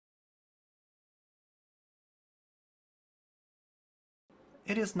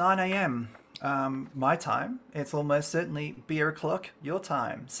It is 9 a.m. My time. It's almost certainly beer o'clock your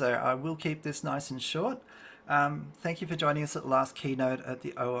time. So I will keep this nice and short. Thank you for joining us at the last keynote at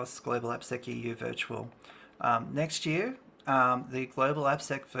the OWASP Global AppSec EU Virtual. Next year, the Global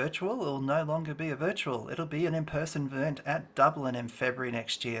AppSec Virtual will no longer be a virtual. It'll be an in-person event at Dublin in February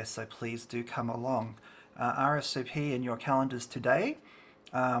next year. So please do come along. RSVP in your calendars today.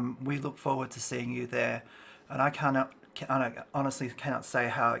 We look forward to seeing you there. And I honestly cannot say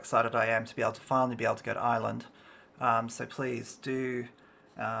how excited I am to be able to finally be able to go to Ireland. So please do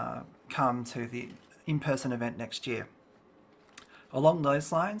come to the in-person event next year. Along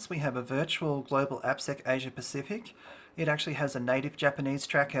those lines, we have a virtual Global AppSec Asia Pacific. It actually has a native Japanese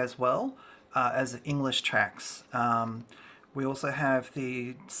track as well as English tracks. We also have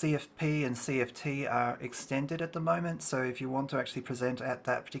the CFP and CFT are extended at the moment, so if you want to actually present at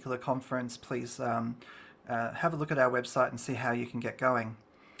that particular conference, please have a look at our website and see how you can get going.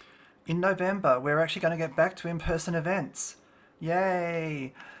 In November, we're actually going to get back to in-person events.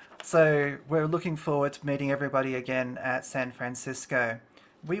 Yay! So we're looking forward to meeting everybody again at San Francisco.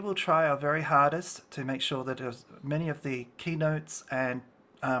 We will try our very hardest to make sure that as many of the keynotes and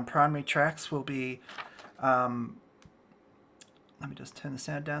primary tracks will be, let me just turn the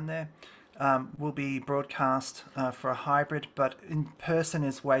sound down there, will be broadcast for a hybrid, but in person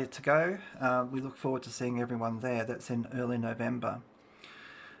is way to go. We look forward to seeing everyone there. That's in early November.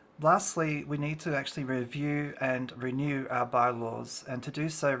 Lastly, we need to actually review and renew our bylaws, and to do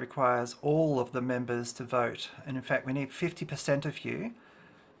so requires all of the members to vote. And in fact, we need 50% of you,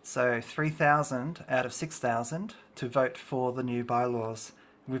 so 3,000 out of 6,000, to vote for the new bylaws.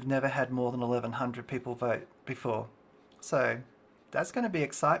 We've never had more than 1,100 people vote before. So that's going to be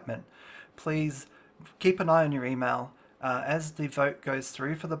excitement. Please keep an eye on your email. As the vote goes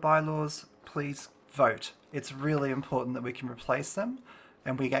through for the bylaws, please vote. It's really important that we can replace them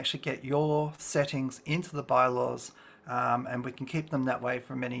and we actually get your settings into the bylaws, and we can keep them that way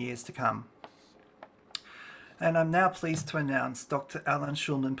for many years to come. And I'm now pleased to announce Dr. Alan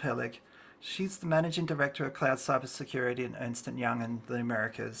Shulman Peleg. She's the Managing Director of Cloud Cybersecurity at Ernst & Young in the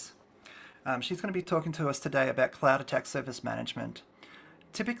Americas. She's going to be talking to us today about cloud attack surface management.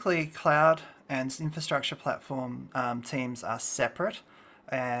 Typically, cloud and infrastructure platform teams are separate,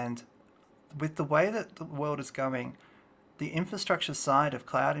 and with the way that the world is going, the infrastructure side of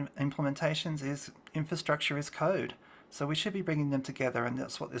cloud implementations is infrastructure is code. So we should be bringing them together, and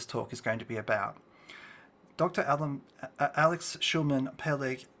that's what this talk is going to be about. Dr. Alex Shulman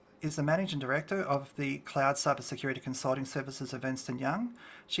Peleg is the Managing Director of the Cloud Cybersecurity Consulting Services of Ernst & Young.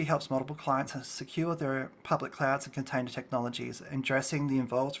 She helps multiple clients secure their public clouds and container technologies, addressing the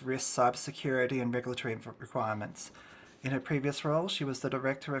involved risks, cybersecurity, and regulatory requirements. In her previous role, she was the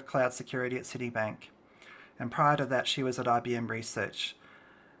Director of Cloud Security at Citibank. And prior to that, she was at IBM Research.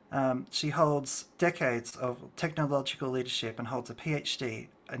 She holds decades of technological leadership and holds a PhD,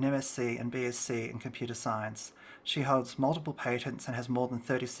 an MSc and BSc in computer science. She holds multiple patents and has more than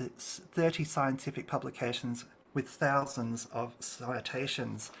 30 scientific publications with thousands of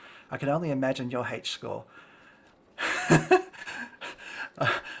citations. I can only imagine your H score.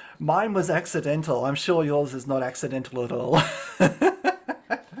 Mine was accidental. I'm sure yours is not accidental at all.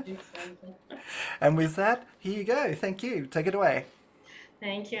 And with that, here you go. Thank you. Take it away.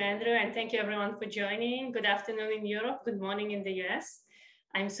 Thank you, Andrew, and thank you everyone for joining. Good afternoon in Europe, good morning in the US.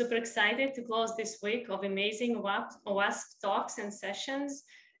 I'm super excited to close this week of amazing OWASP talks and sessions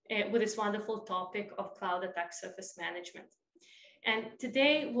with this wonderful topic of cloud attack surface management. And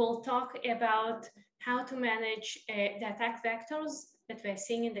today we'll talk about how to manage the attack vectors that we're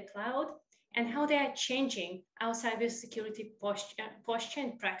seeing in the cloud and how they are changing our cybersecurity posture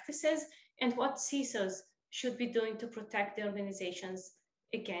and practices, and what CISOs should be doing to protect their organizations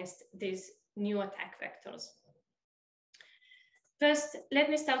against these new attack vectors. First, let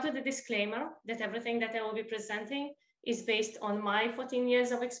me start with a disclaimer that everything that I will be presenting is based on my 14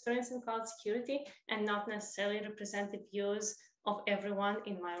 years of experience in cloud security and not necessarily represent the views of everyone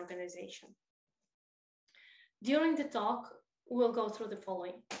in my organization. During the talk, we'll go through the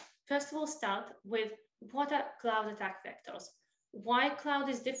following. First, we'll start with what are cloud attack vectors? Why cloud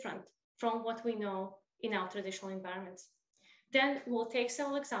is different from what we know in our traditional environments. Then we'll take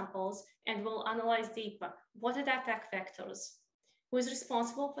several examples and we'll analyze deeper. What are the attack vectors? Who is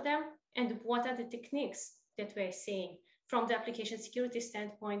responsible for them? And what are the techniques that we're seeing from the application security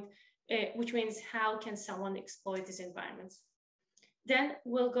standpoint, which means how can someone exploit these environments? Then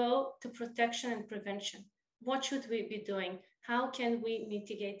we'll go to protection and prevention. What should we be doing? How can we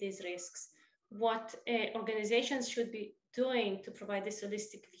mitigate these risks? What organizations should be doing to provide this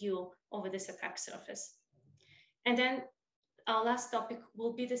holistic view over this attack surface? And then our last topic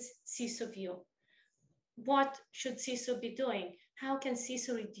will be the CISO view. What should CISO be doing? How can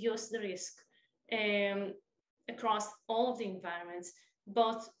CISO reduce the risk across all of the environments,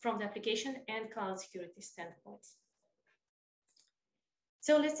 both from the application and cloud security standpoints?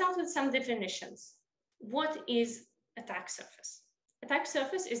 So let's start with some definitions. What is attack surface? Attack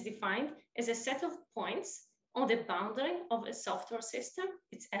surface is defined as a set of points on the boundary of a software system,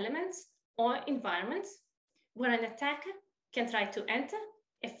 its elements, or environments, where an attacker can try to enter,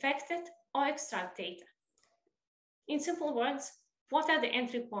 affect it, or extract data. In simple words, what are the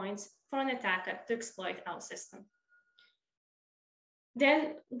entry points for an attacker to exploit our system?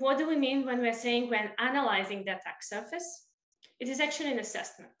 Then, what do we mean when we're saying when analyzing the attack surface? It is actually an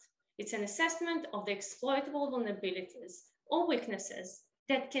assessment. It's an assessment of the exploitable vulnerabilities or weaknesses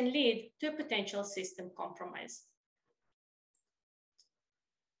that can lead to a potential system compromise.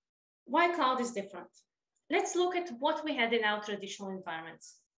 Why cloud is different? Let's look at what we had in our traditional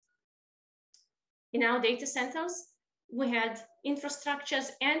environments. In our data centers, we had infrastructures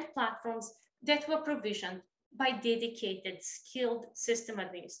and platforms that were provisioned by dedicated, skilled system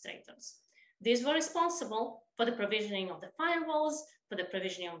administrators. These were responsible for the provisioning of the firewalls, for the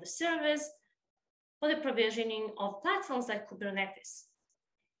provisioning of the servers, for the provisioning of platforms like Kubernetes.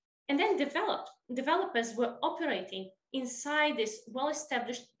 And then developers were operating inside this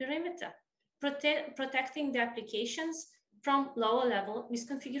well-established perimeter, protecting the applications from lower-level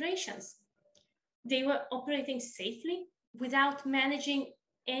misconfigurations. They were operating safely without managing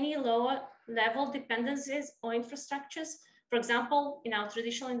any lower-level dependencies or infrastructures. For example, in our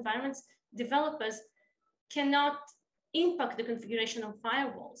traditional environments, developers cannot impact the configuration of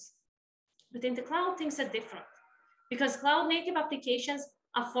firewalls. But in the cloud, things are different because cloud-native applications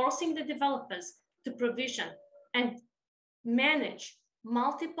are forcing the developers to provision and manage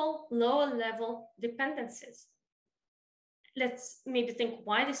multiple lower-level dependencies. Let's maybe think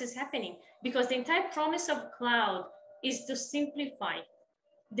why this is happening. Because the entire promise of cloud is to simplify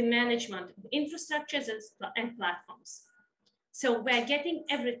the management of infrastructures and platforms. So we're getting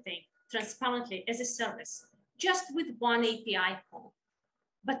everything transparently as a service, just with one API call.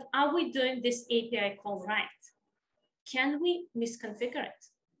 But are we doing this API call right? Can we misconfigure it?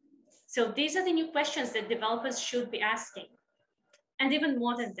 So these are the new questions that developers should be asking. And even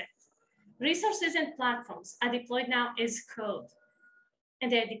more than that, resources and platforms are deployed now as code,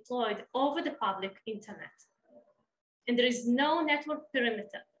 and they're deployed over the public internet. And there is no network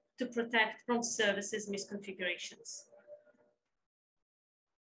perimeter to protect from services misconfigurations.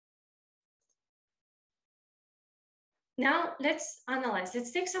 Now let's analyze,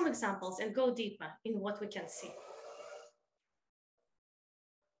 let's take some examples and go deeper in what we can see.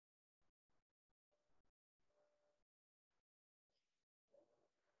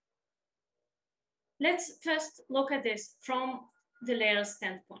 Let's first look at this from the layer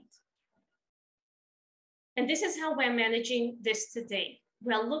standpoint. And this is how we're managing this today.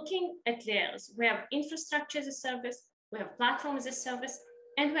 We're looking at layers. We have infrastructure as a service, we have platform as a service,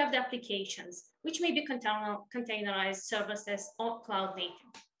 and we have the applications, which may be containerized services or cloud native.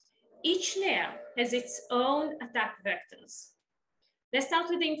 Each layer has its own attack vectors. Let's start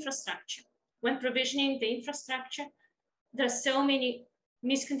with the infrastructure. When provisioning the infrastructure, there are so many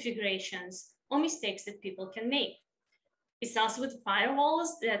misconfigurations or mistakes that people can make. It starts with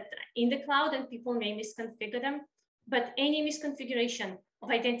firewalls that are in the cloud and people may misconfigure them, but any misconfiguration of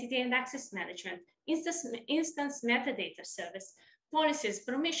identity and access management, instance metadata service, policies,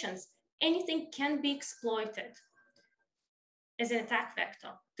 permissions, anything can be exploited as an attack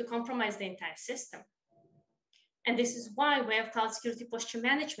vector to compromise the entire system. And this is why we have cloud security posture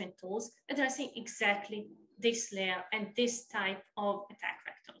management tools addressing exactly this layer and this type of attack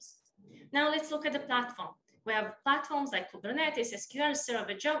vectors. Now let's look at the platform. We have platforms like Kubernetes, SQL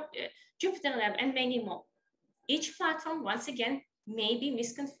Server, Jupyter Lab, and many more. Each platform, once again, may be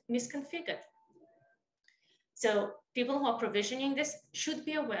misconfigured. So people who are provisioning this should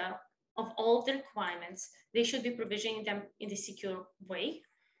be aware of all the requirements. They should be provisioning them in the secure way.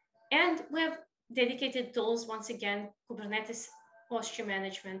 And we have dedicated tools, once again, Kubernetes posture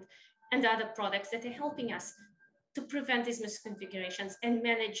management and other products that are helping us to prevent these misconfigurations and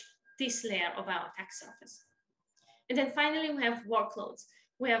manage this layer of our attack surface. And then finally, we have workloads.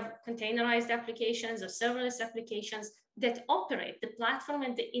 We have containerized applications or serverless applications that operate the platform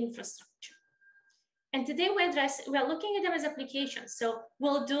and the infrastructure. And today we're looking at them as applications. So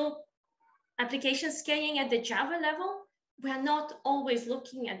we'll do application scanning at the Java level. We're not always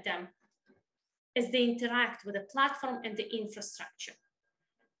looking at them as they interact with the platform and the infrastructure.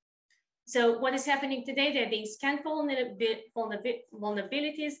 So what is happening today? They're being scanned for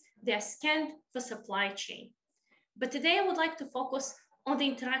vulnerabilities. They're scanned for supply chain. But today I would like to focus on the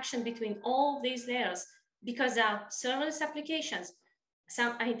interaction between all these layers, because our serverless applications,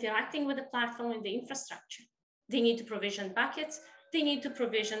 some are interacting with the platform and the infrastructure. They need to provision buckets. They need to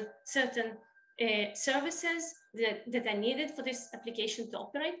provision certain services that are needed for this application to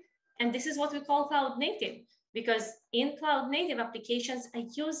operate. And this is what we call cloud native, because in cloud native, applications are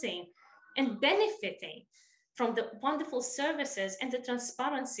using and benefiting from the wonderful services and the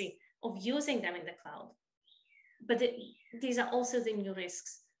transparency of using them in the cloud. But these are also the new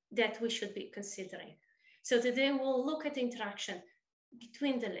risks that we should be considering. So today we'll look at the interaction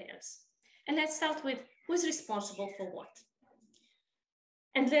between the layers. And let's start with who's responsible for what.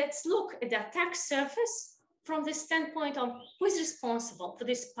 And let's look at the attack surface from the standpoint of who is responsible for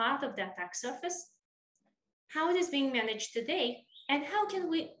this part of the attack surface, how it is being managed today, and how can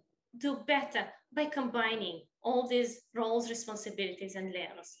we do better by combining all these roles, responsibilities, and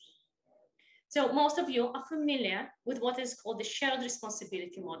layers. So most of you are familiar with what is called the shared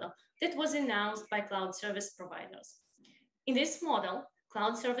responsibility model that was announced by cloud service providers. In this model,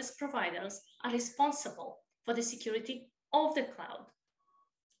 cloud service providers are responsible for the security of the cloud,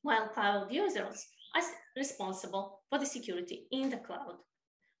 while cloud users are responsible for the security in the cloud,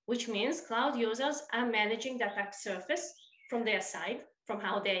 which means cloud users are managing the attack surface from their side, from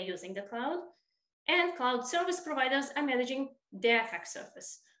how they're using the cloud, and cloud service providers are managing their attack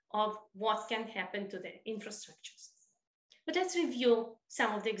surface of what can happen to their infrastructures. But let's review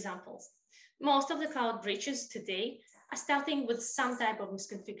some of the examples. Most of the cloud breaches today are starting with some type of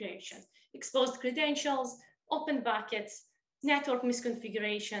misconfiguration: exposed credentials, open buckets, network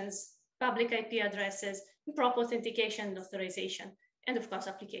misconfigurations, public IP addresses, improper authentication and authorization, and of course,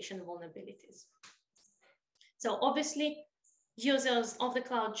 application vulnerabilities. So obviously, users of the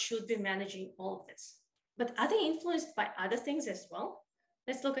cloud should be managing all of this. But are they influenced by other things as well?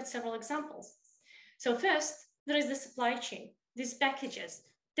 Let's look at several examples. So first, there is the supply chain, these packages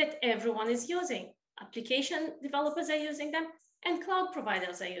that everyone is using. Application developers are using them, and cloud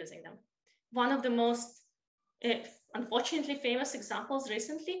providers are using them. One of the most, unfortunately, famous examples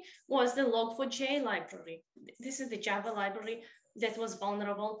recently was the Log4j library. This is the Java library that was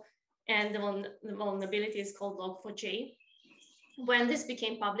vulnerable, and the vulnerability is called Log4j. When this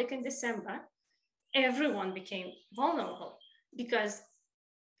became public in December, everyone became vulnerable because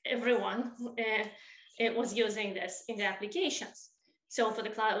everyone was using this in their applications. So for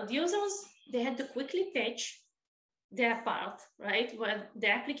the cloud users, they had to quickly patch their part, right, where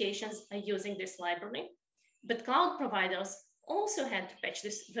their applications are using this library. But cloud providers also had to patch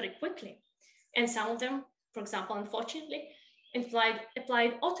this very quickly. And some of them, for example, unfortunately,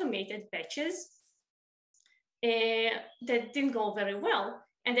 applied automated patches that didn't go very well,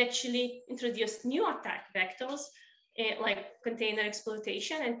 and actually introduced new attack vectors like container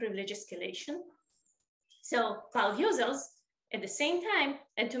exploitation and privilege escalation. So cloud users at the same time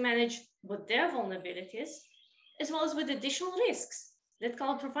had to manage with their vulnerabilities, as well as with additional risks that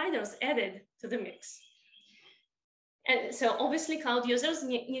cloud providers added to the mix. And so obviously cloud users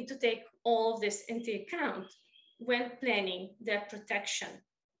need to take all of this into account when planning their protection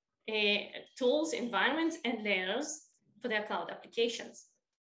tools, environments, and layers for their cloud applications.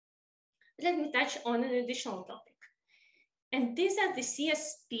 Let me touch on an additional topic. And these are the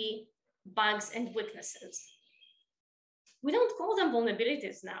CSP bugs and weaknesses. We don't call them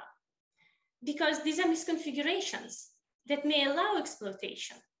vulnerabilities now, because these are misconfigurations that may allow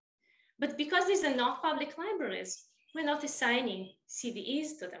exploitation. But because these are not public libraries, we're not assigning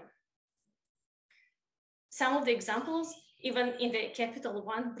CVEs to them. Some of the examples, even in the Capital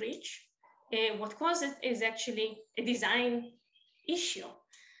One breach, what caused it is actually a design issue,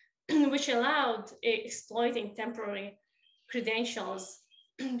 which allowed exploiting temporary credentials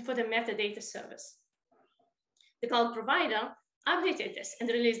for the metadata service. The cloud provider updated this and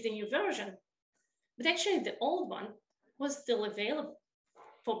released the new version, but actually the old one was still available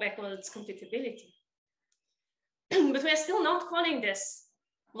for backwards compatibility. But we're still not calling this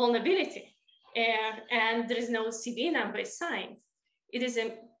vulnerability, and there is no CVE number assigned. It is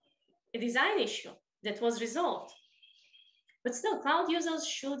a design issue that was resolved. But still, cloud users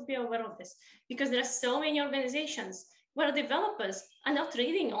should be aware of this, because there are so many organizations where developers are not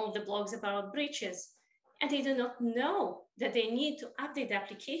reading all the blogs about breaches, and they do not know that they need to update the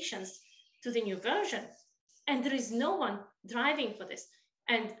applications to the new version. And there is no one driving for this.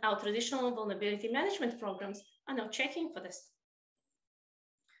 And our traditional vulnerability management programs are not checking for this.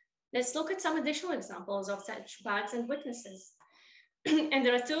 Let's look at some additional examples of such bugs and weaknesses. And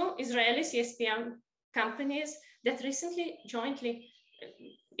there are two Israeli CSPM companies that recently jointly,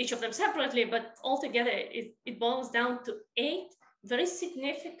 each of them separately, but altogether it boils down to 8 very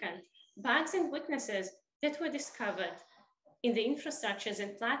significant bugs and weaknesses that were discovered in the infrastructures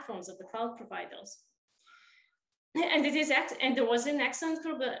and platforms of the cloud providers. And there was an excellent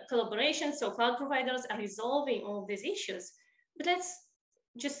collaboration, so cloud providers are resolving all these issues. But let's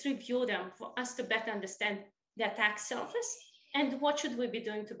just review them for us to better understand the attack surface and what should we be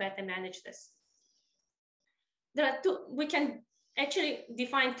doing to better manage this. There are we can actually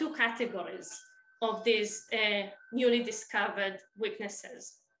define two categories of these newly discovered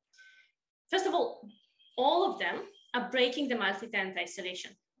weaknesses. First of all of them are breaking the multi-tenant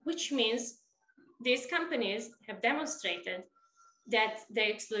isolation, which means these companies have demonstrated that the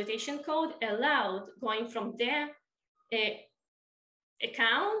exploitation code allowed going from their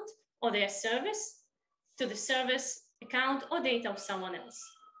account or their service to the service account or data of someone else,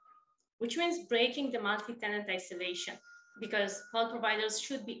 which means breaking the multi-tenant isolation, because cloud providers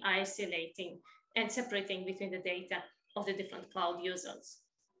should be isolating and separating between the data of the different cloud users.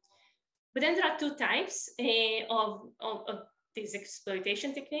 But then there are two types of these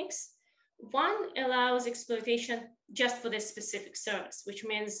exploitation techniques. One allows exploitation just for the specific service, which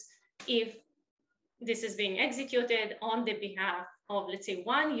means if this is being executed on the behalf of, let's say,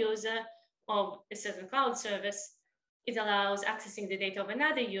 one user of a certain cloud service, it allows accessing the data of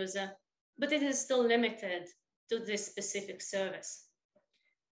another user, but it is still limited to this specific service.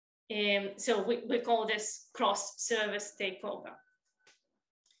 So we call this cross-service takeover.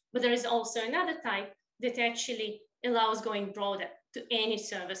 But there is also another type that actually allows going broader to any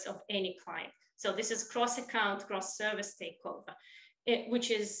service of any client. So this is cross-account, cross-service takeover,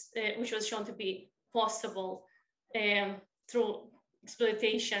 which was shown to be possible through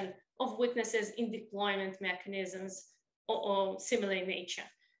exploitation of weaknesses in deployment mechanisms or similar in nature,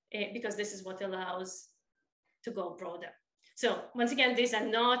 because this is what allows to go broader. So once again, these are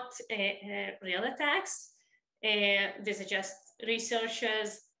not real attacks. These are just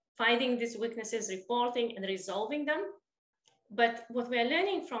researchers finding these weaknesses, reporting and resolving them. But what we're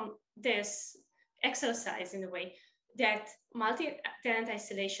learning from this exercise, in a way, that multi-tenant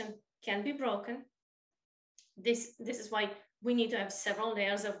isolation can be broken. This is why we need to have several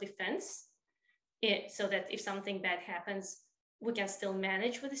layers of defense, so that if something bad happens, we can still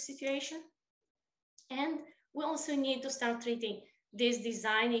manage with the situation. And we also need to start treating these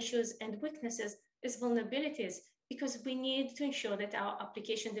design issues and weaknesses as vulnerabilities, because we need to ensure that our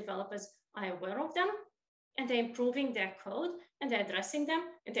application developers are aware of them and they're improving their code and they're addressing them,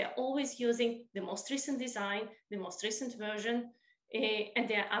 and they're always using the most recent design, the most recent version, and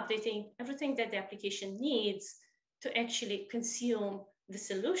they're updating everything that the application needs to actually consume the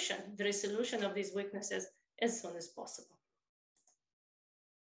solution, the resolution of these weaknesses as soon as possible.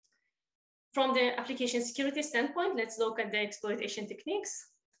 From the application security standpoint, let's look at the exploitation techniques.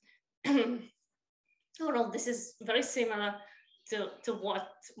 Overall, this is very similar to what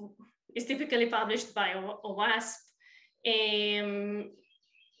is typically published by OWASP.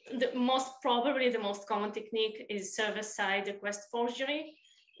 Probably the most common technique is server-side request forgery,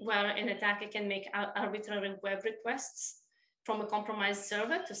 where an attacker can make arbitrary web requests from a compromised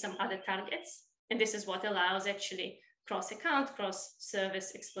server to some other targets. And this is what allows actually cross-account,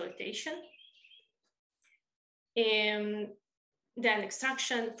 cross-service exploitation. Then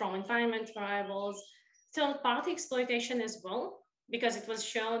extraction from environment variables, third-party exploitation as well, because it was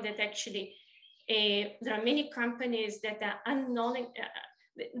shown that actually there are many companies that are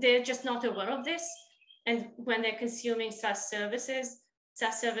they're just not aware of this. And when they're consuming SaaS services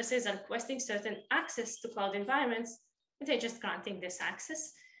are requesting certain access to cloud environments, and they're just granting this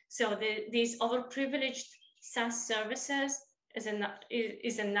access. So these overprivileged SaaS services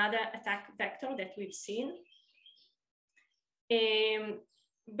is another attack vector that we've seen.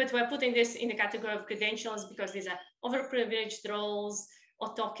 But we're putting this in the category of credentials because these are overprivileged roles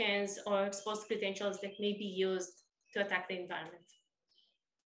or tokens or exposed credentials that may be used to attack the environment.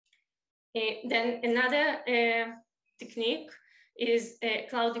 Then another technique is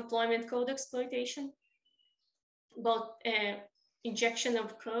cloud deployment code exploitation, both injection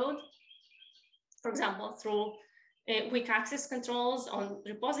of code, for example, through weak access controls on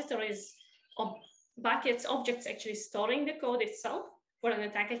repositories or buckets, objects actually storing the code itself, where an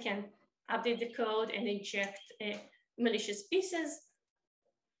attacker can update the code and inject malicious pieces.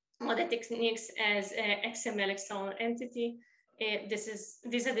 Other techniques as XML external entity.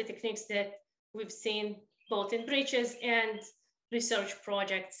 These are the techniques that we've seen both in breaches and research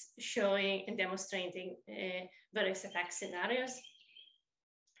projects showing and demonstrating various attack scenarios.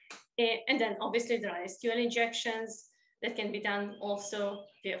 And then obviously there are SQL injections that can be done also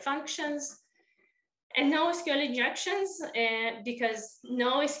via functions. And no SQL injections, because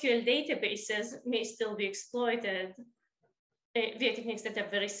no SQL databases may still be exploited via techniques that are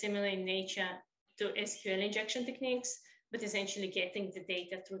very similar in nature to SQL injection techniques, but essentially getting the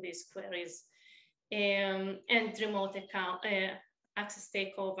data through these queries. And remote account access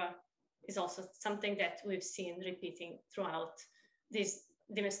takeover is also something that we've seen repeating throughout these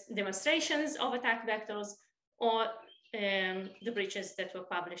demonstrations of attack vectors or the breaches that were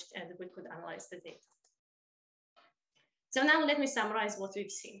published, and we could analyze the data. So now let me summarize what we've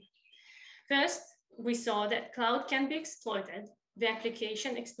seen. First, we saw that cloud can be exploited via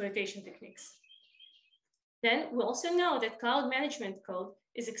application exploitation techniques. Then we also know that cloud management code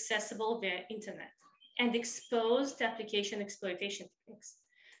is accessible via internet and exposed to application exploitation techniques.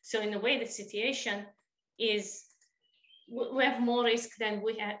 So in a way, the situation is, we have more risk than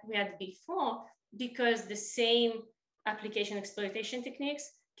we had before, because the same application exploitation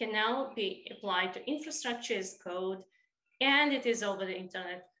techniques can now be applied to infrastructure as code, and it is over the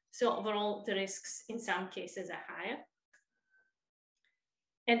internet. So overall, the risks in some cases are higher.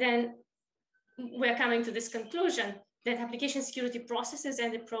 And then we're coming to this conclusion that application security processes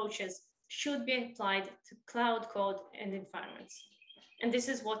and approaches should be applied to cloud code and environments. And this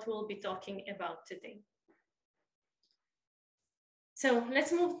is what we'll be talking about today. So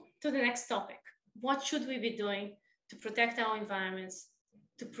let's move to the next topic. What should we be doing to protect our environments,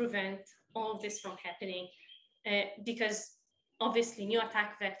 to prevent all of this from happening? Because obviously new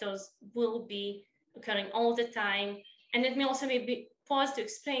attack vectors will be occurring all the time. And let me also maybe pause to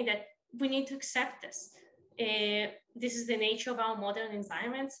explain that we need to accept this. This is the nature of our modern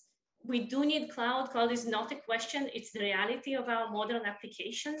environments. We do need cloud. Cloud is not a question. It's the reality of our modern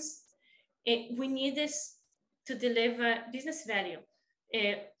applications. We need this to deliver business value.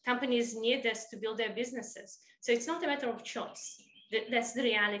 Companies need this to build their businesses. So it's not a matter of choice. That's the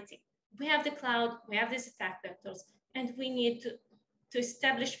reality. We have the cloud, we have these attack vectors, and we need to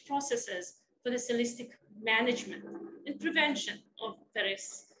establish processes for this holistic management and prevention of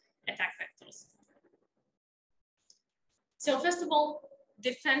various attack vectors. So first of all,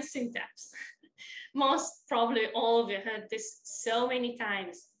 defense syntax. Most probably all of you heard this so many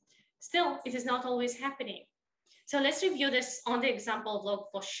times. Still, it is not always happening. So let's review this on the example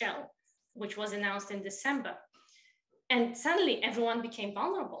of Log4Shell, which was announced in December. And suddenly everyone became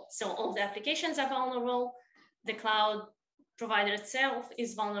vulnerable. So all the applications are vulnerable. The cloud provider itself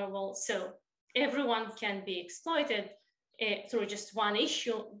is vulnerable. So everyone can be exploited through just one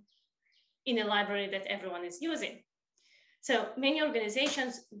issue in a library that everyone is using. So many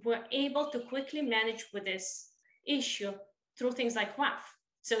organizations were able to quickly manage with this issue through things like WAF.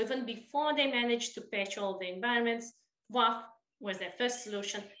 So even before they managed to patch all the environments, WAF was their first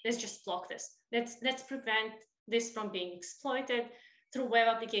solution. Let's just block this. Let's prevent this from being exploited through web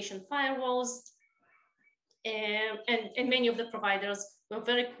application firewalls. And many of the providers were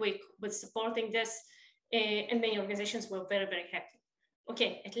very quick with supporting this, and many organizations were very, very happy.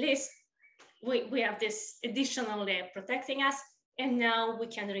 Okay, at least we have this additional layer protecting us, and now we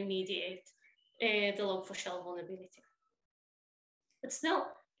can remediate the Log4Shell vulnerability. But still,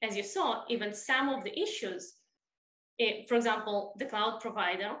 as you saw, even some of the issues, for example, the cloud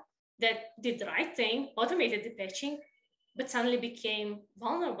provider that did the right thing, automated the patching, but suddenly became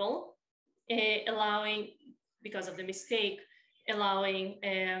vulnerable, allowing, because of the mistake, allowing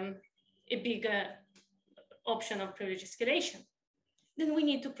a bigger option of privilege escalation. Then we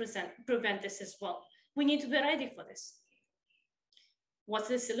need to prevent this as well. We need to be ready for this. What's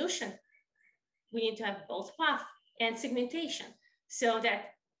the solution? We need to have both WAF and segmentation, so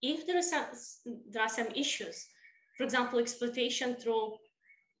that if there are some issues, for example, exploitation through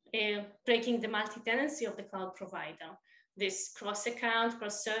breaking the multi-tenancy of the cloud provider, this cross-account,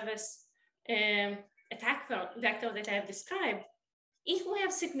 cross-service attack vector that I have described, if we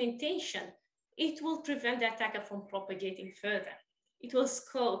have segmentation, it will prevent the attacker from propagating further. It will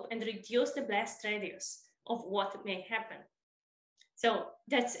scope and reduce the blast radius of what may happen. So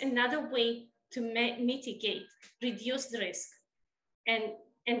that's another way to mitigate, reduce the risk,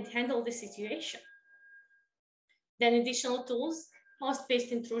 and handle the situation. Then additional tools,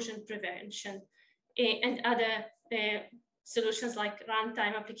 host-based intrusion prevention, and other solutions like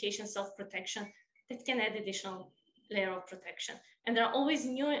runtime application self-protection that can add additional layer of protection. And there are always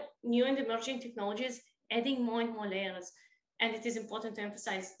new and emerging technologies adding more and more layers. And it is important to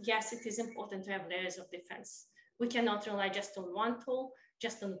emphasize, yes, it is important to have layers of defense. We cannot rely just on one tool,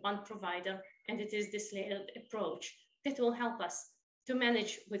 just on one provider. And it is this layered approach that will help us to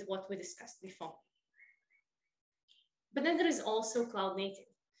manage with what we discussed before. But then there is also cloud native,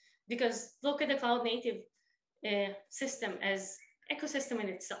 because look at the cloud native system as ecosystem in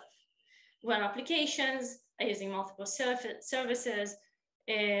itself, where applications are using multiple services,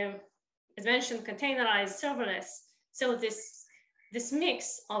 as mentioned, containerized, serverless. So this this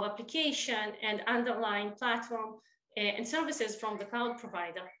mix of application and underlying platform and services from the cloud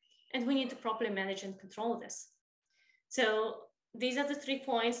provider. And we need to properly manage and control this. So these are the 3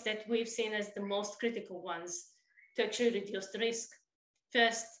 points that we've seen as the most critical ones to actually reduce the risk.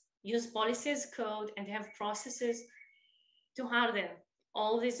 First, use policies, code, and have processes to harden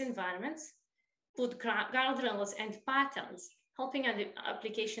all these environments, put guardrails and patterns, helping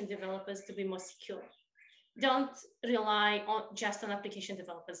application developers to be more secure. Don't rely just on application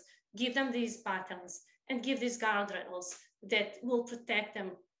developers. Give them these patterns and give these guardrails that will protect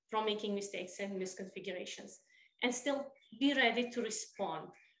them from making mistakes and misconfigurations. And still be ready to respond.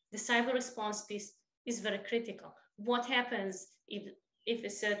 The cyber response piece is very critical. What happens if a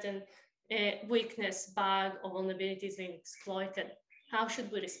certain weakness, bug, or vulnerability is being exploited? How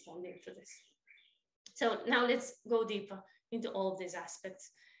should we respond to this? So now let's go deeper into all of these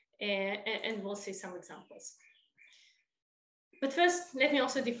aspects, and we'll see some examples. But first, let me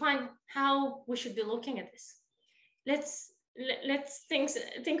also define how we should be looking at this. Let's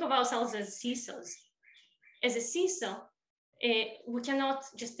think of ourselves as CISOs. As a CISO, we cannot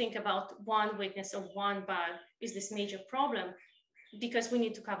just think about one weakness or one bug is this major problem, because we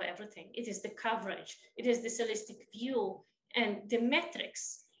need to cover everything. It is the coverage, it is this holistic view, and the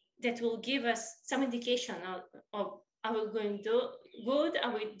metrics that will give us some indication of are we going to do good?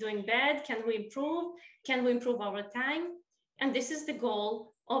 Are we doing bad? Can we improve? Can we improve over time? And this is the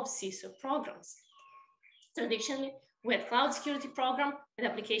goal of CISO programs. Traditionally, we had cloud security program and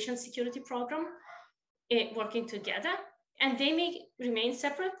application security program working together, and they may remain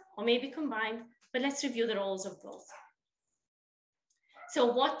separate or may be combined, but let's review the roles of both. So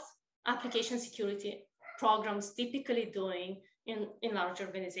what application security programs typically doing in large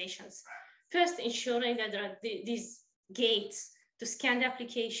organizations? First, ensuring that there are these gates to scan the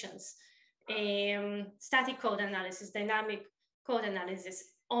applications, static code analysis, dynamic code analysis,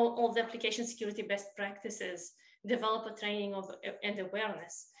 all the application security best practices, developer training and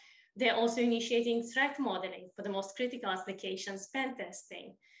awareness. They're also initiating threat modeling for the most critical applications, pen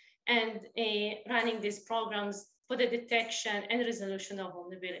testing, and running these programs for the detection and resolution of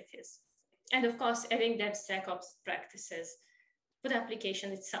vulnerabilities. And of course, adding DevSecOps practices for the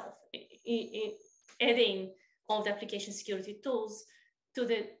application itself, adding all the application security tools to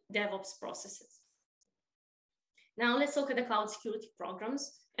the DevOps processes. Now let's look at the cloud security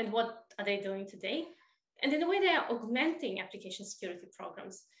programs and what are they doing today. And in a way, they are augmenting application security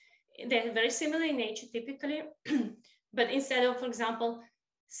programs. They're very similar in nature typically, but instead of, for example,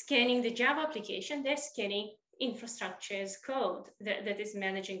 scanning the Java application, they're scanning infrastructure as code that is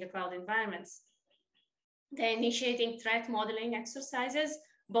managing the cloud environments. They're initiating threat modeling exercises,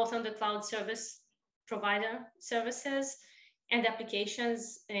 both on the cloud service provider services and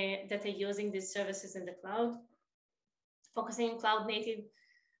applications that are using these services in the cloud, focusing on cloud native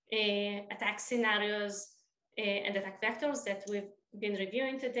attack scenarios and attack vectors that we've been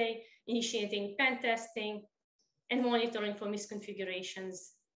reviewing today, initiating pen testing and monitoring for misconfigurations,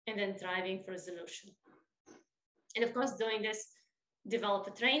 and then driving for resolution. And of course, doing this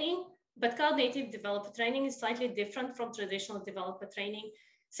developer training, but cloud native developer training is slightly different from traditional developer training.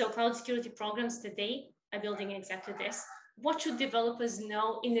 So cloud security programs today are building exactly this. What should developers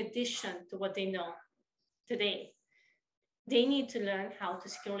know in addition to what they know today? They need to learn how to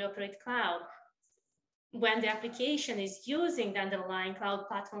securely operate cloud. When the application is using the underlying cloud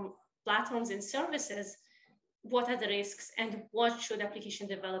platforms and services, what are the risks and what should application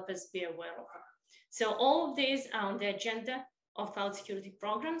developers be aware of? So all of these are on the agenda of cloud security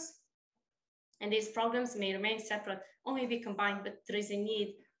programs. And these programs may remain separate or may be combined, but there is a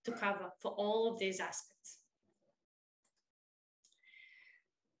need to cover for all of these aspects.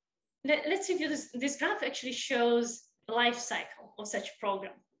 Let's review this. This graph actually shows the life cycle of such a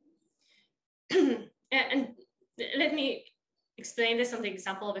program. And let me explain this on the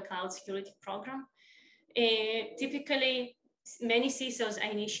example of a cloud security program. Typically, many CISOs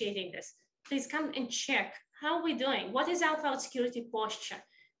are initiating this. Please come and check how we're doing. What is our cloud security posture?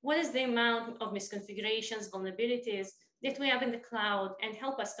 What is the amount of misconfigurations, vulnerabilities that we have in the cloud, and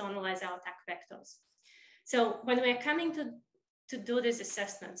help us to analyze our attack vectors. So when we're coming to do these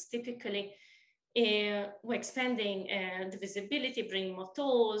assessments, typically we're expanding the visibility, bringing more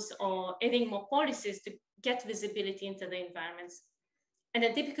tools or adding more policies to get visibility into the environments. And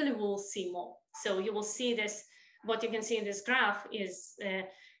then typically we'll see more. So you will see this, what you can see in this graph is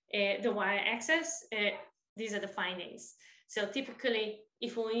the y-axis. These are the findings. So typically,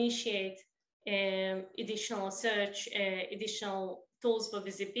 if we initiate additional search, additional tools for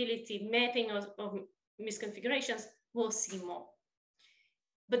visibility, mapping of misconfigurations, we'll see more.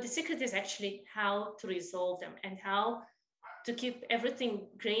 But the secret is actually how to resolve them and how to keep everything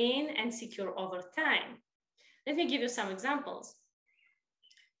green and secure over time. Let me give you some examples.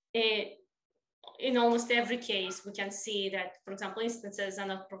 In almost every case, we can see that, for example, instances are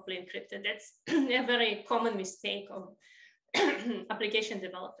not properly encrypted. That's a very common mistake of application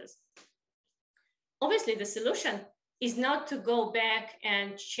developers. Obviously, the solution is not to go back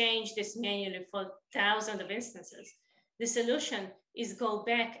and change this manually for thousands of instances. The solution is go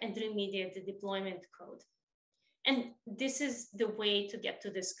back and remediate the deployment code. And this is the way to get to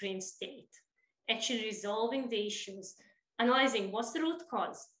this green state, actually resolving the issues, analyzing what's the root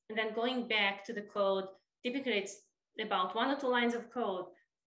cause, and then going back to the code. Typically, it's about 1 or 2 lines of code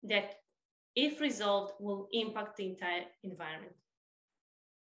that, if resolved, will impact the entire environment.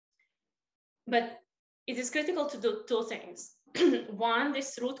 But it is critical to do 2 things. One,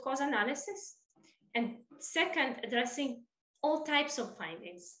 this root cause analysis. And second, addressing all types of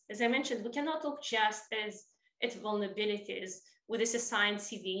findings. As I mentioned, we cannot look just at vulnerabilities with this assigned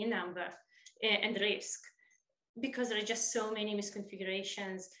CVE number and risk, because there are just so many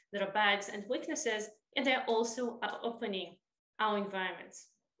misconfigurations, there are bugs and weaknesses, and they're also opening our environments,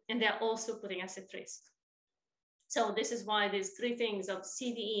 and they're also putting us at risk. So this is why these 3 things of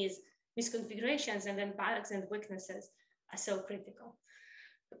CVEs, misconfigurations, and then bugs and weaknesses are so critical.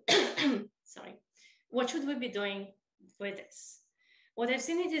 Sorry. What should we be doing with this? What I've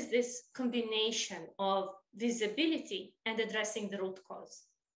seen it is this combination of visibility and addressing the root cause.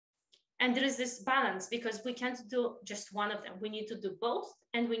 And there is this balance, because we can't do just one of them. We need to do both,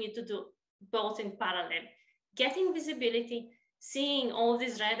 and we need to do both in parallel. Getting visibility, seeing all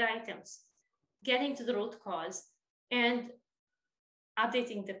these red items, getting to the root cause, and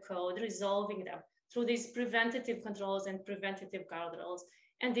updating the code, resolving them through these preventative controls and preventative guardrails.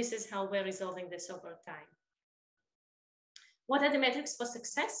 And this is how we're resolving this over time. What are the metrics for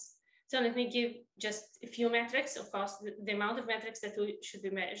success? So let me give just a few metrics. Of course, the amount of metrics that we should be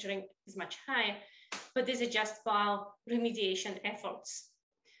measuring is much higher, but these are just for our remediation efforts.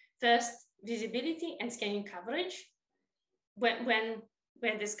 First, visibility and scanning coverage. When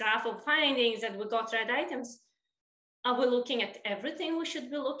this graph of findings that we got red items, are we looking at everything we should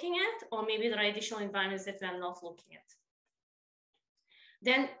be looking at, or maybe there are additional environments that we're not looking at?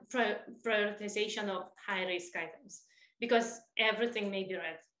 Then prioritization of high risk items, because everything may be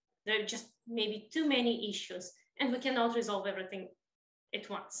red. There are just maybe too many issues, and we cannot resolve everything at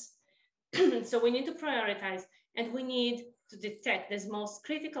once. So we need to prioritize, and we need to detect these most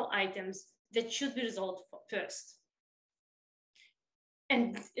critical items that should be resolved first.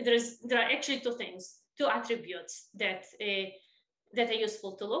 And there are actually 2 things, 2 attributes that are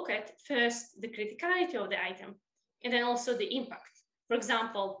useful to look at. First, the criticality of the item, and then also the impact. For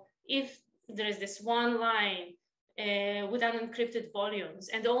example, if there is this one line with unencrypted volumes,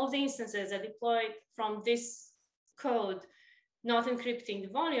 and all of the instances are deployed from this code, not encrypting the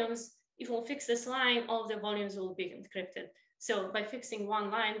volumes, if we'll fix this line, all of the volumes will be encrypted. So by fixing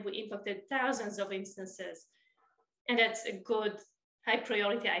one line, we impacted thousands of instances. And that's a good high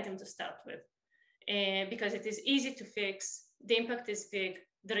priority item to start with, because it is easy to fix, the impact is big,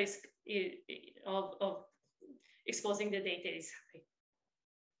 the risk of exposing the data is high.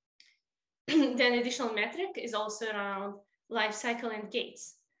 Then additional metric is also around life cycle and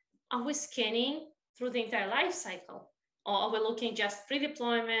gates. Are we scanning through the entire life cycle, or are we looking just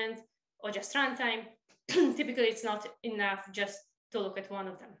pre-deployment or just runtime? Typically, it's not enough just to look at one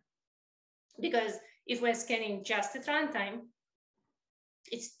of them, because if we're scanning just at runtime,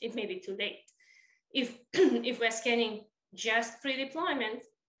 it may be too late. If we're scanning just pre-deployment,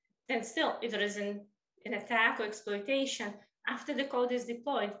 then still, if there is an attack or exploitation after the code is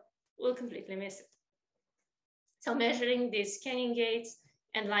deployed, we'll completely miss it. So measuring these scanning gates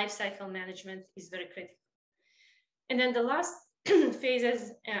and lifecycle management is very critical. And then the last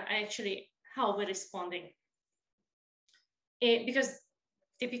phases are actually how we're responding. Because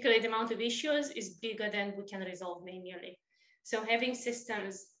typically the amount of issues is bigger than we can resolve manually. So having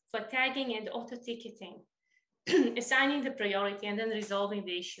systems for tagging and auto-ticketing, assigning the priority and then resolving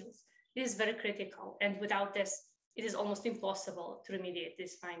the issues, this is very critical. And without this, it is almost impossible to remediate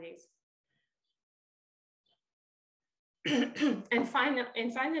these findings. And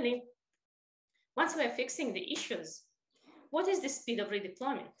finally, once we're fixing the issues, what is the speed of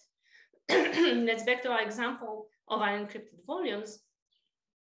redeployment? Let's back to our example of unencrypted volumes.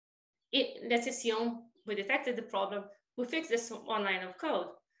 Let's assume we detected the problem, we fixed this one line of code.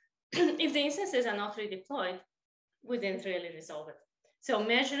 If the instances are not redeployed, we didn't really resolve it. So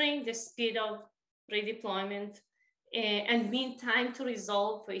measuring the speed of redeployment and mean time to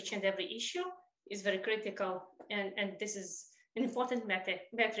resolve for each and every issue is very critical. And this is an important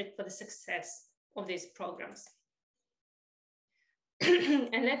metric for the success of these programs.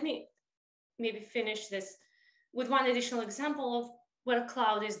 And let me maybe finish this with one additional example of where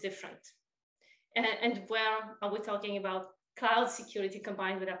cloud is different. And where are we talking about cloud security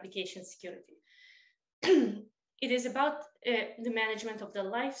combined with application security? It is about the management of the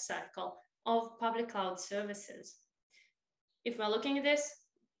life cycle of public cloud services. If we're looking at this,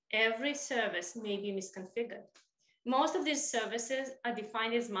 every service may be misconfigured. Most of these services are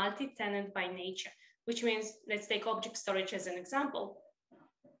defined as multi-tenant by nature, which means, let's take object storage as an example.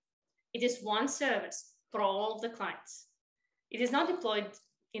 It is one service for all of the clients. It is not deployed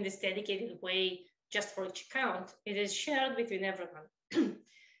in this dedicated way just for each account. It is shared between everyone.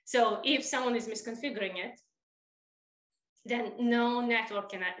 So if someone is misconfiguring it, then no network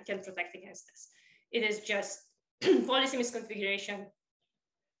can protect against this. It is just policy misconfiguration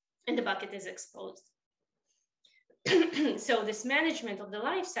and the bucket is exposed. So this management of the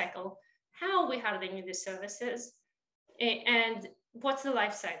life cycle, how we hardening the services, and what's the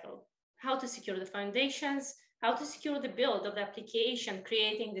life cycle? How to secure the foundations, how to secure the build of the application,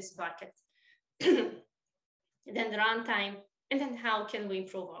 creating this bucket, then the runtime, and then how can we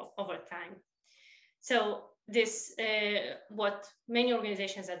improve over time? So this, what many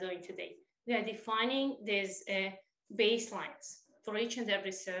organizations are doing today, they are defining these baselines for each and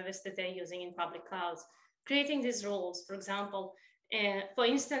every service that they're using in public clouds, creating these rules. For example, for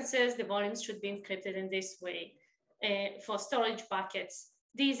instances, the volumes should be encrypted in this way. For storage buckets,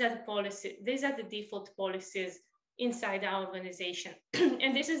 these are the default policies inside our organization.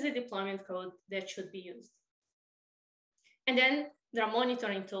 And this is the deployment code that should be used. And then there are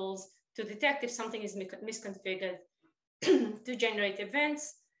monitoring tools to detect if something is misconfigured, to generate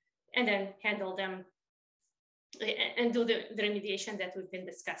events, and then handle them and do the remediation that we've been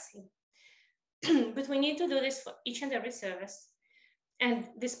discussing. But we need to do this for each and every service. And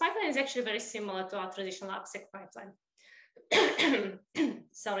this pipeline is actually very similar to our traditional AppSec pipeline.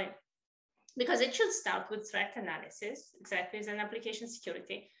 Sorry, because it should start with threat analysis, exactly as an application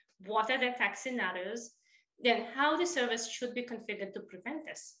security. What are the attack scenarios? Then how the service should be configured to prevent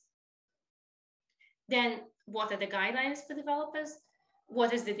this. Then what are the guidelines for developers?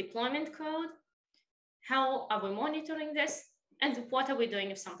 What is the deployment code? How are we monitoring this? And what are we doing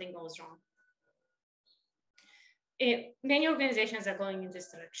if something goes wrong? Many organizations are going in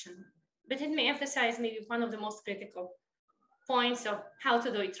this direction, but let me emphasize maybe one of the most critical points of how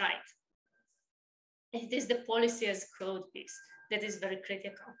to do it right. It is the policy as code piece that is very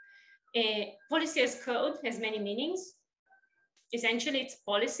critical. Policy as code has many meanings. Essentially, it's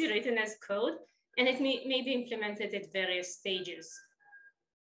policy written as code, and it may be implemented at various stages.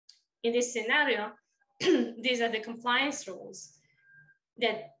 In this scenario, these are the compliance rules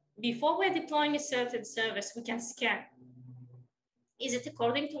that before we're deploying a certain service, we can scan. Is it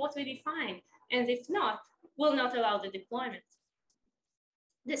according to what we define? And if not, we'll not allow the deployment.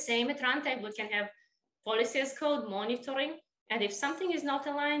 The same at runtime, we can have policy as code monitoring. And if something is not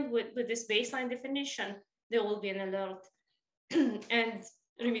aligned with this baseline definition, there will be an alert and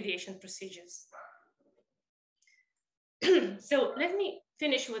remediation procedures. So let me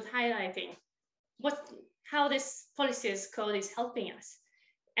finish with highlighting how this policy as code is helping us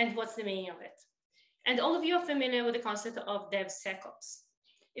and what's the meaning of it. And all of you are familiar with the concept of DevSecOps.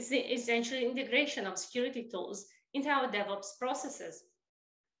 It's the essential integration of security tools into our DevOps processes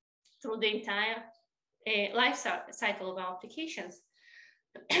through the entire life cycle of our applications.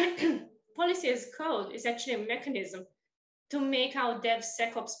 Policy as code is actually a mechanism to make our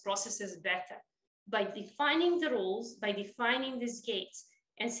DevSecOps processes better by defining the rules, by defining these gates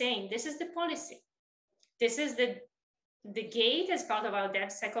and saying, this is the policy. This is the gate as part of our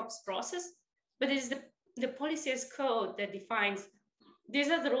DevSecOps process, but it is the policy as code that defines, these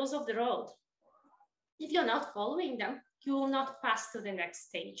are the rules of the road. If you're not following them, you will not pass to the next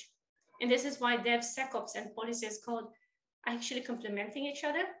stage. And this is why DevSecOps and policy as code are actually complementing each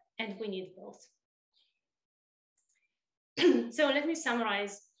other, and we need both. So let me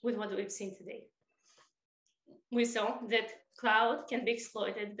summarize with what we've seen today. We saw that cloud can be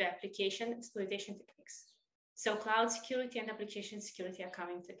exploited by application exploitation techniques. So cloud security and application security are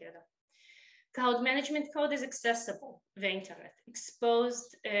coming together. Cloud management code is accessible via internet,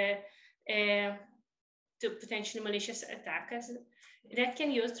 exposed to potentially malicious attackers that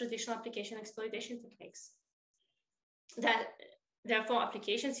can use traditional application exploitation techniques. Therefore,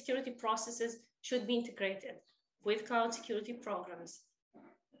 application security processes should be integrated with cloud security programs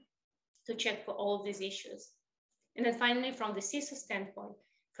to check for all of these issues. And then finally, from the CISO standpoint,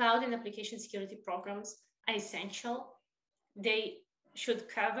 cloud and application security programs are essential. They should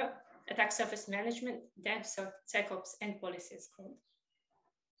cover attack surface management, DevSecOps, and policy as code.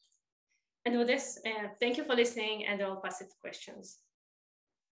 And with this, thank you for listening, and I'll pass it to questions.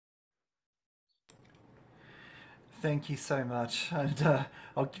 Thank you so much, and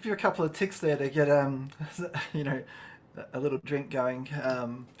I'll give you a couple of ticks there to get you know, a little drink going.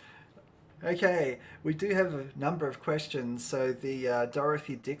 Okay, we do have a number of questions. So the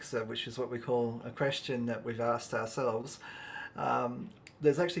Dorothy Dixer, which is what we call a question that we've asked ourselves, um,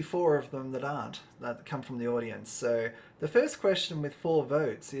 there's actually four of them that aren't, that come from the audience. So the first question with 4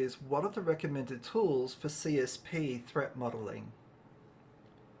 votes is, what are the recommended tools for CSP threat modeling?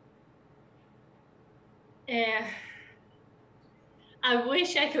 I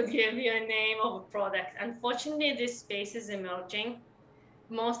wish I could give you a name of a product. Unfortunately, this space is emerging.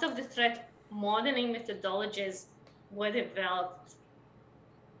 Most of the threat modeling methodologies were developed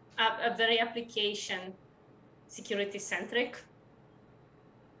a very application security centric.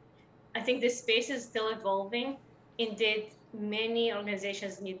 I think this space is still evolving. Indeed, many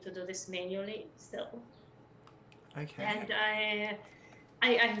organizations need to do this manually still. Okay. And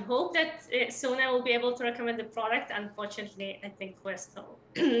I hope that soon I will be able to recommend the product. Unfortunately, I think we're still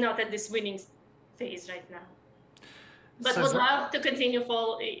not at this winning phase right now. But would love to continue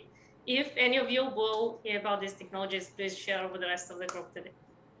for, if any of you will hear about these technologies, please share with the rest of the group today.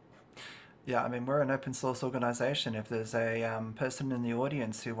 Yeah, I mean, we're an open source organization. If there's a person in the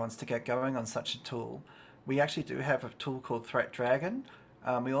audience who wants to get going on such a tool, we actually do have a tool called Threat Dragon.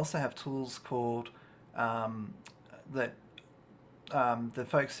 We also have tools called the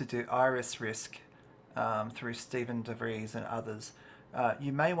folks who do iris risk through Stephen DeVries and others.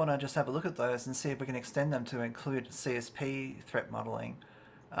 You may want to just have a look at those and see if we can extend them to include CSP threat modeling.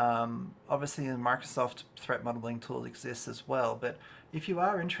 Obviously, the Microsoft threat modeling tool exists as well, but if you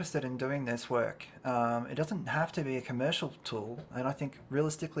are interested in doing this work, it doesn't have to be a commercial tool, and I think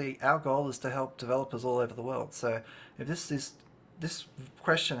realistically our goal is to help developers all over the world. So if this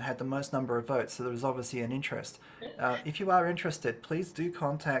question had the most number of votes, so there was obviously an interest. If you are interested, please do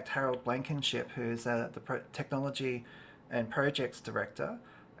contact Harold Blankenship, who's the Technology and Projects Director,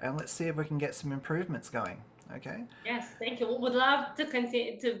 and let's see if we can get some improvements going. Okay. Yes, thank you. We would love to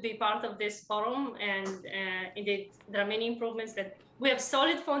continue to be part of this forum, and indeed, there are many improvements that we have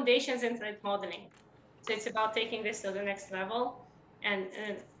solid foundations in threat modeling. So it's about taking this to the next level, and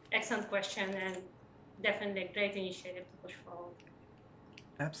excellent question, and definitely a great initiative to push forward.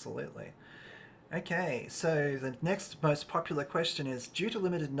 Absolutely. Okay, so the next most popular question is, due to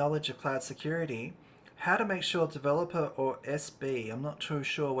limited knowledge of cloud security, how to make sure developer or SB, I'm not too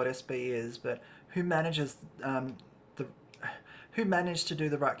sure what SB is, but who manages who managed to do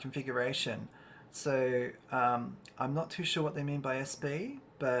the right configuration. So I'm not too sure what they mean by SB,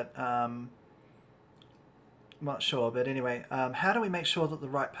 but I'm not sure. But anyway, how do we make sure that the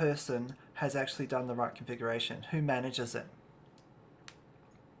right person has actually done the right configuration? Who manages it?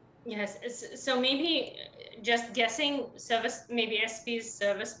 Yes, so maybe just guessing, service, maybe SP's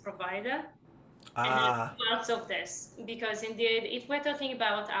service provider. And parts of this, because indeed, if we're talking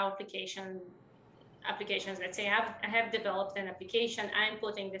about our applications, let's say I have developed an application, I'm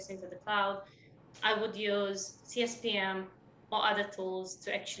putting this into the cloud, I would use CSPM or other tools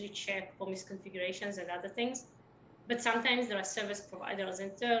to actually check for misconfigurations and other things. But sometimes there are service providers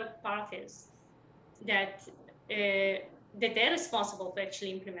and third parties that they're responsible for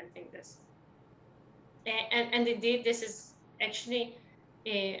actually implementing this. And indeed, this is actually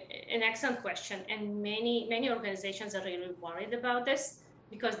an excellent question, and many organizations are really worried about this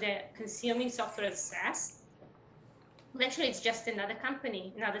because they're consuming software as SaaS. But actually, it's just another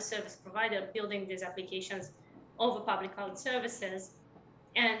company, another service provider building these applications over public cloud services.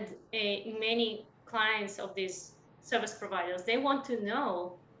 And many clients of these service providers, they want to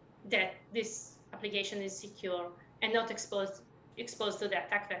know that this application is secure and not exposed to the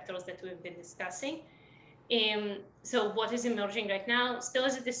attack vectors that we've been discussing. So what is emerging right now still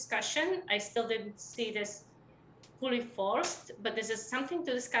is a discussion. I still didn't see this fully forced, but this is something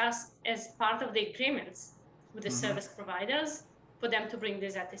to discuss as part of the agreements with the service providers for them to bring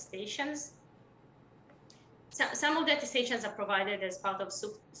these attestations. Some of the attestations are provided as part of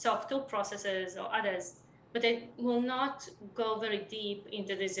SOC 2 processes or others, but they will not go very deep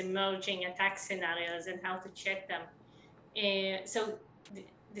into these emerging attack scenarios and how to check them. So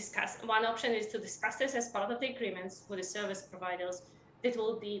one option is to discuss this as part of the agreements with the service providers that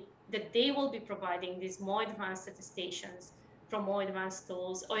they will be providing these more advanced attestations from more advanced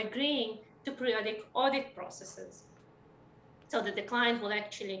tools, or agreeing to periodic audit processes so that the client will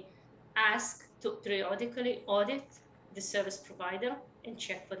actually ask to periodically audit the service provider and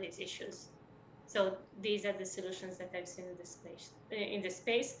check for these issues. So these are the solutions that I've seen in this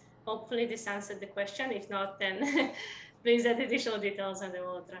space. Hopefully this answered the question. If not, then please add additional details and I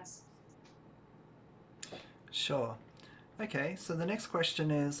will address. Sure. Okay, so the next question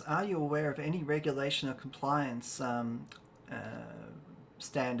is, are you aware of any regulation or compliance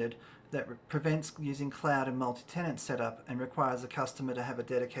standard that prevents using cloud and multi-tenant setup and requires a customer to have a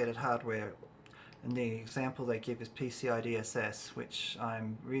dedicated hardware? And the example they give is PCI DSS, which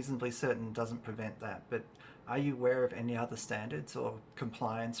I'm reasonably certain doesn't prevent that. But are you aware of any other standards or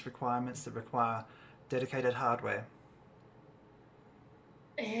compliance requirements that require dedicated hardware?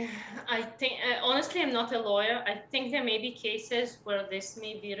 I think, honestly, I'm not a lawyer. I think there may be cases where this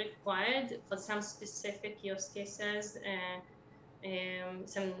may be required for some specific use cases,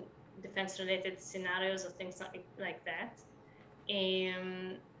 some defense-related scenarios or things like that.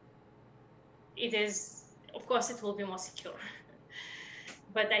 It is, of course, it will be more secure.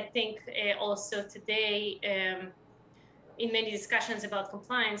 But I think also today, in many discussions about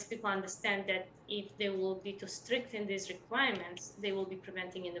compliance, people understand that if they will be too strict in these requirements, they will be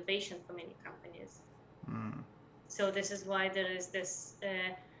preventing innovation for many companies. So this is why there is this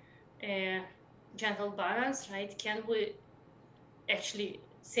gentle balance, right? Can we actually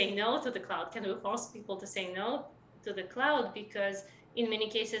say no to the cloud? Can we force people to say no to the cloud? Because in many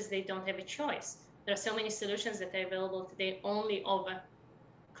cases, they don't have a choice. There are so many solutions that are available today only over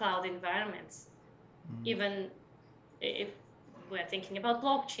cloud environments. Even if we're thinking about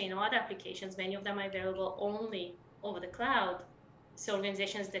blockchain or other applications, many of them are available only over the cloud. So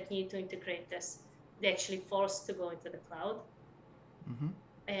organizations that need to integrate this, they're actually forced to go into the cloud.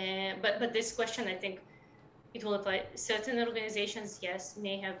 But this question, I think it will apply. Certain organizations, yes,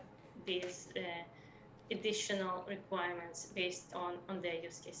 may have these additional requirements based on their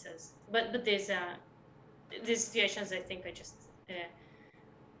use cases. But these situations, I think, are just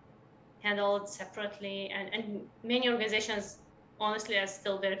handled separately, and many organizations honestly are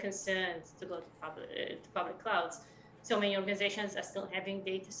still very concerned to go to public clouds. So many organizations are still having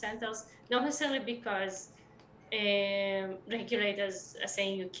data centers, not necessarily because regulators are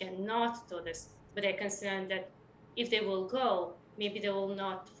saying you cannot do this, but they're concerned that if they will go, maybe they will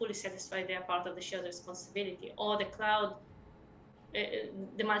not fully satisfy their part of the shared responsibility, or the cloud,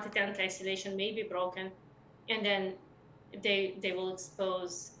 the multi-tenant isolation may be broken, and then they will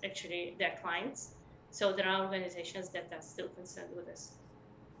expose actually their clients. So there are organizations that are still concerned with this.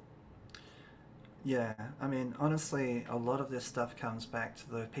 Yeah, I mean, honestly, a lot of this stuff comes back to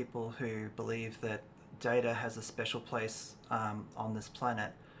the people who believe that data has a special place on this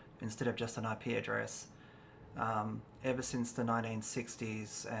planet instead of just an IP address. Ever since the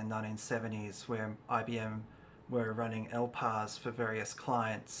 1960s and 1970s, where IBM were running LPARs for various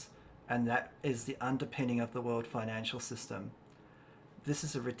clients, and that is the underpinning of the world financial system. This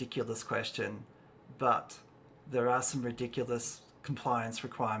is a ridiculous question, but there are some ridiculous compliance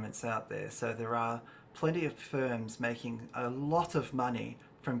requirements out there. So there are plenty of firms making a lot of money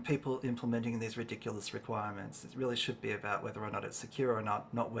from people implementing these ridiculous requirements. It really should be about whether or not it's secure or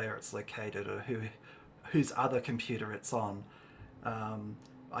not where it's located or whose other computer it's on.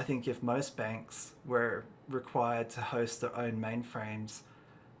 I think if most banks were required to host their own mainframes,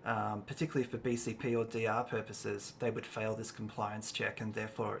 particularly for BCP or DR purposes, they would fail this compliance check, and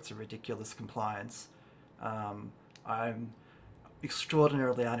therefore it's a ridiculous compliance. I'm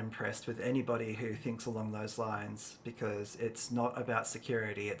extraordinarily unimpressed with anybody who thinks along those lines, because it's not about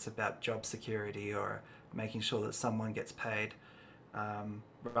security, it's about job security or making sure that someone gets paid,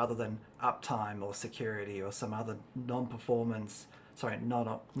 rather than uptime or security or some other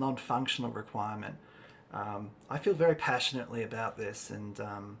non-functional requirement. I feel very passionately about this, and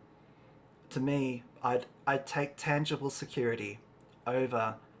to me, I'd take tangible security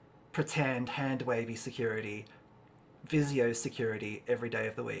over pretend hand-wavy security, Visio security every day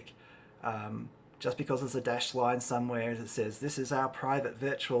of the week. Just because there's a dashed line somewhere that says this is our private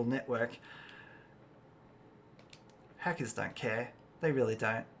virtual network, hackers don't care. They really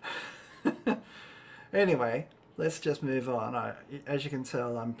don't. Anyway, let's just move on. As you can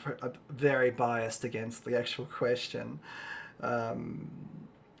tell, I'm very biased against the actual question.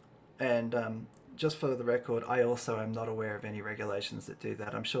 Just for the record, I also am not aware of any regulations that do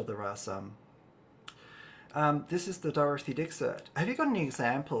that. I'm sure there are some. This is the Dorothy Dixert. Have you got any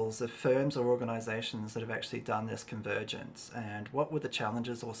examples of firms or organizations that have actually done this convergence, and what were the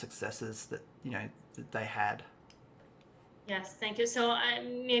challenges or successes that that they had? Yes, thank you. So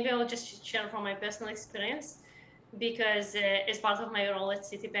maybe I'll just share from my personal experience, because as part of my role at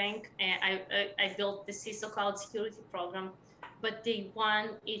Citibank, I built the CISO Cloud Security Program. But day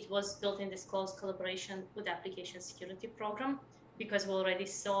one, it was built in this close collaboration with the Application Security Program, because we already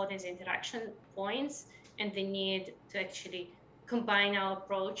saw these interaction points and the need to actually combine our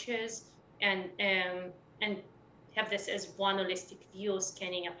approaches and have this as one holistic view,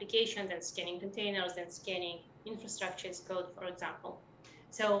 scanning applications, then scanning containers, then scanning infrastructure as code, for example.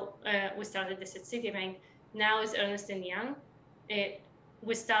 So we started this at Citibank. Now is Ernst & Young.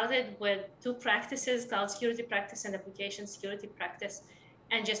 We started with two practices, cloud security practice and application security practice.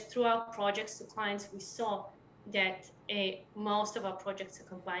 And just through our projects to clients, we saw that most of our projects are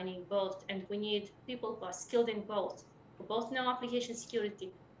combining both, and we need people who are skilled in both, who both know application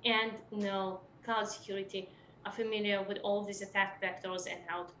security and know cloud security, are familiar with all these attack vectors and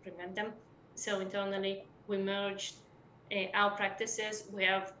how to prevent them. So internally, we merged our practices. We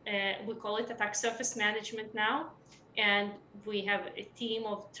call it attack surface management now, and we have a team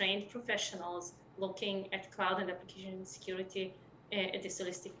of trained professionals looking at cloud and application security in this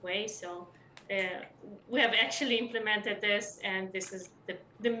holistic way. So we have actually implemented this, and this is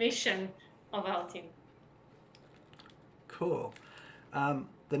the mission of our team. Cool.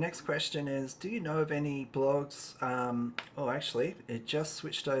 The next question is, do you know of any blogs? Oh, actually, it just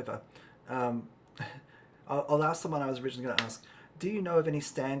switched over. I'll ask the one I was originally going to ask. Do you know of any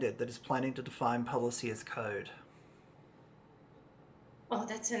standard that is planning to define policy as code? Oh,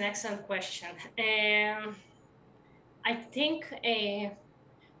 that's an excellent question. I think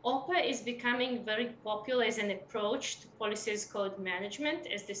OPA is becoming very popular as an approach to policy as code management,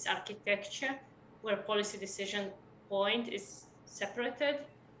 as this architecture where policy decision point is separated.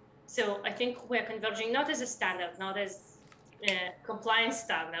 So I think we're converging not as a standard, not as a compliance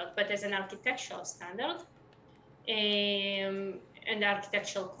standard, but as an architectural standard and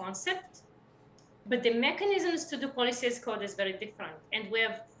architectural concept. But the mechanisms to do policy as code is very different. And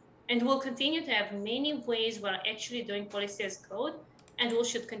we'll continue to have many ways we're actually doing policy as code, and we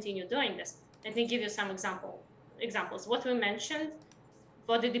should continue doing this. Let me give you some examples. What we mentioned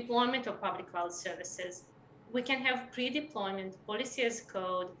for the deployment of public cloud services, we can have pre-deployment policy as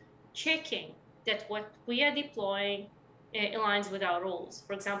code checking that what we are deploying aligns with our rules.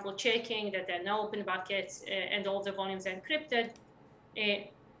 For example, checking that there are no open buckets and all the volumes are encrypted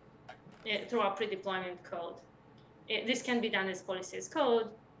through our pre-deployment code. This can be done as policy as code.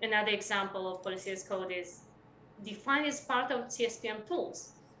 Another example of policy as code is defined as part of CSPM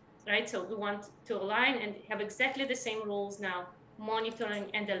tools, right? So we want to align and have exactly the same rules now, monitoring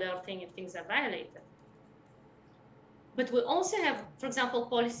and alerting if things are violated. But we also have, for example,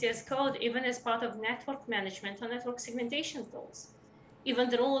 policy as code, even as part of network management or network segmentation tools. Even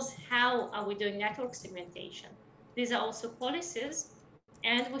the rules, how are we doing network segmentation? These are also policies,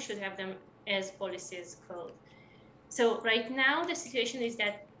 and we should have them as policy as code. So right now, the situation is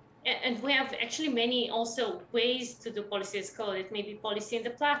that, and we have actually many also ways to do policy as code. It may be policy in the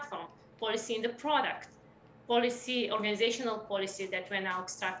platform, policy in the product, policy, organizational policy that we're now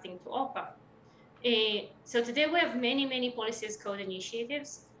extracting to OPA. So today we have many policy as code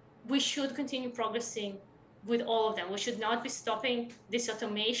initiatives. We should continue progressing with all of them. We should not be stopping this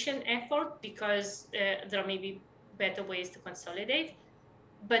automation effort because there may be better ways to consolidate,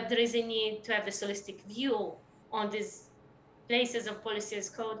 but there is a need to have this holistic view on these places of policy as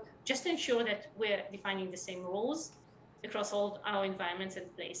code, just to ensure that we're defining the same rules across all our environments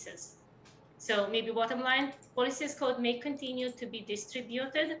and places. So maybe bottom line, policy as code may continue to be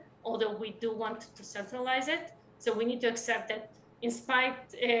distributed, although we do want to centralize it. So we need to accept that in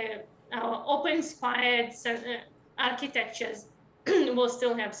spite our open-inspired architectures will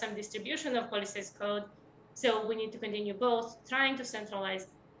still have some distribution of policy as code. So we need to continue both trying to centralize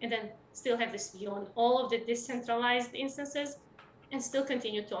and then still have this view on all of the decentralized instances and still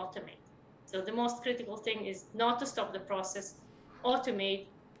continue to automate. So the most critical thing is not to stop the process, automate,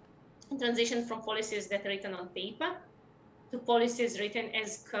 and transition from policies that are written on paper to policies written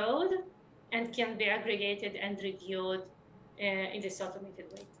as code and can be aggregated and reviewed in this automated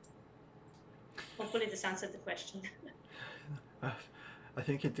way. Hopefully this answered the question. I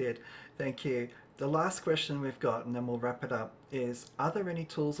think it did. Thank you. The last question we've got, and then we'll wrap it up, is are there any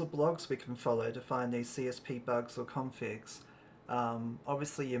tools or blogs we can follow to find these CSP bugs or configs?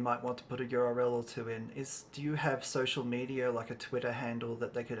 Obviously you might want to put a URL or two in. Do you have social media, like a Twitter handle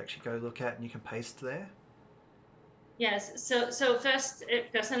that they could actually go look at and you can paste there? Yes, so first,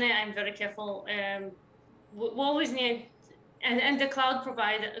 personally, I'm very careful. We always need, and the cloud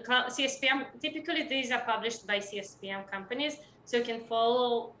provider, CSPM, typically these are published by CSPM companies, so you can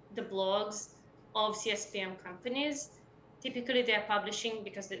follow the blogs of CSPM companies. Typically they're publishing,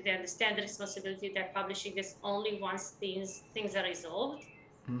 because they understand the responsibility, they're publishing this only once things are resolved.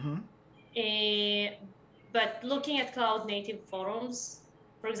 Mm-hmm. But looking at cloud native forums,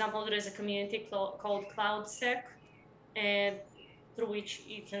 for example, there is a community called CloudSec, through which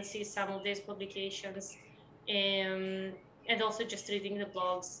you can see some of these publications, and also just reading the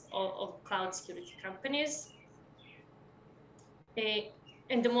blogs of cloud security companies.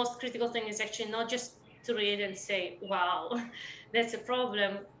 And the most critical thing is actually not just to read and say, wow, that's a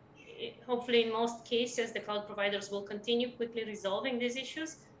problem. Hopefully, in most cases, the cloud providers will continue quickly resolving these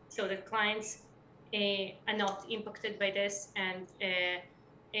issues so that clients are not impacted by this. And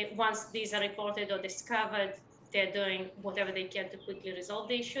once these are reported or discovered, they're doing whatever they can to quickly resolve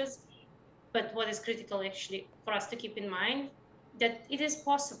the issues. But what is critical actually for us to keep in mind that it is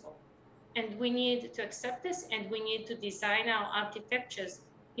possible. And we need to accept this, and we need to design our architectures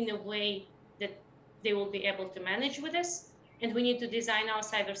in a way that they will be able to manage with this. And we need to design our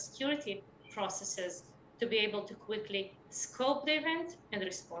cybersecurity processes to be able to quickly scope the event and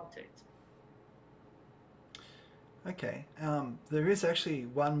respond to it. Okay, there is actually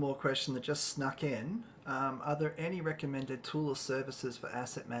one more question that just snuck in. Are there any recommended tool or services for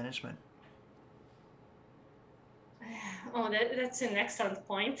asset management? Oh, that's an excellent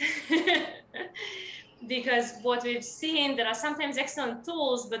point. Because what we've seen, there are sometimes excellent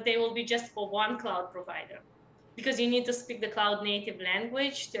tools, but they will be just for one cloud provider. Because you need to speak the cloud native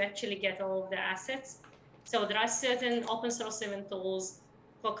language to actually get all of the assets. So there are certain open source even tools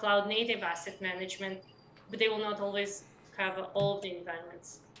for cloud native asset management, but they will not always cover all of the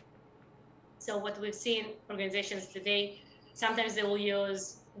environments. So what we've seen organizations today, sometimes they will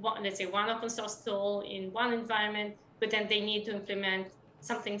use, let's say, one open source tool in one environment, but then they need to implement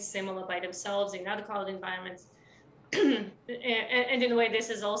something similar by themselves in other cloud environments. And in a way, this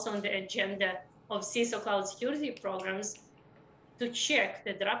is also on the agenda of CISO cloud security programs to check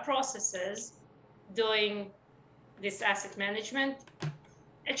that there are processes doing this asset management,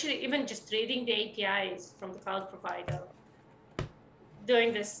 actually even just reading the APIs from the cloud provider,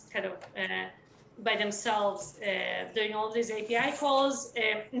 doing this kind of by themselves, doing all these API calls,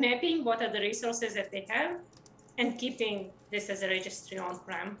 mapping what are the resources that they have, and keeping this as a registry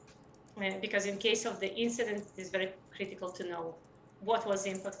on-prem. Because in case of the incident, it is very critical to know what was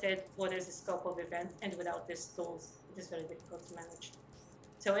impacted, what is the scope of event, and without these tools, it is very difficult to manage.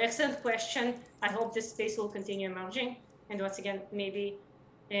 So excellent question. I hope this space will continue emerging. And once again, maybe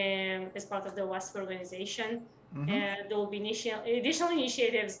as part of the OWASP organization, there will be additional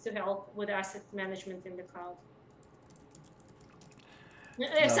initiatives to help with asset management in the cloud.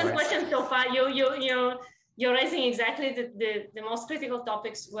 Excellent question so far. You're raising exactly the most critical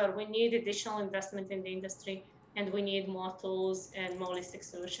topics where we need additional investment in the industry, and we need more tools and more holistic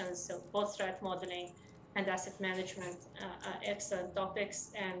solutions. So both threat modeling and asset management are excellent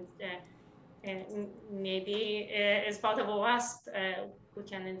topics, and maybe as part of OWASP, we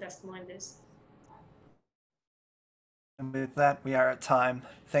can invest more in this. And with that, we are at time.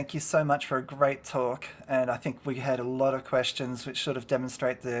 Thank you so much for a great talk. And I think we had a lot of questions which sort of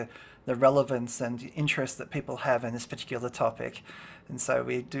demonstrate the relevance and interest that people have in this particular topic. And so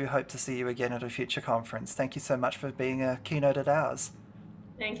we do hope to see you again at a future conference. Thank you so much for being a keynote at ours.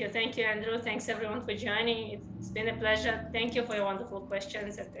 Thank you, Andrew. Thanks everyone for joining. It's been a pleasure. Thank you for your wonderful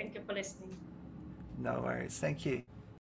questions, and thank you for listening. No worries. Thank you.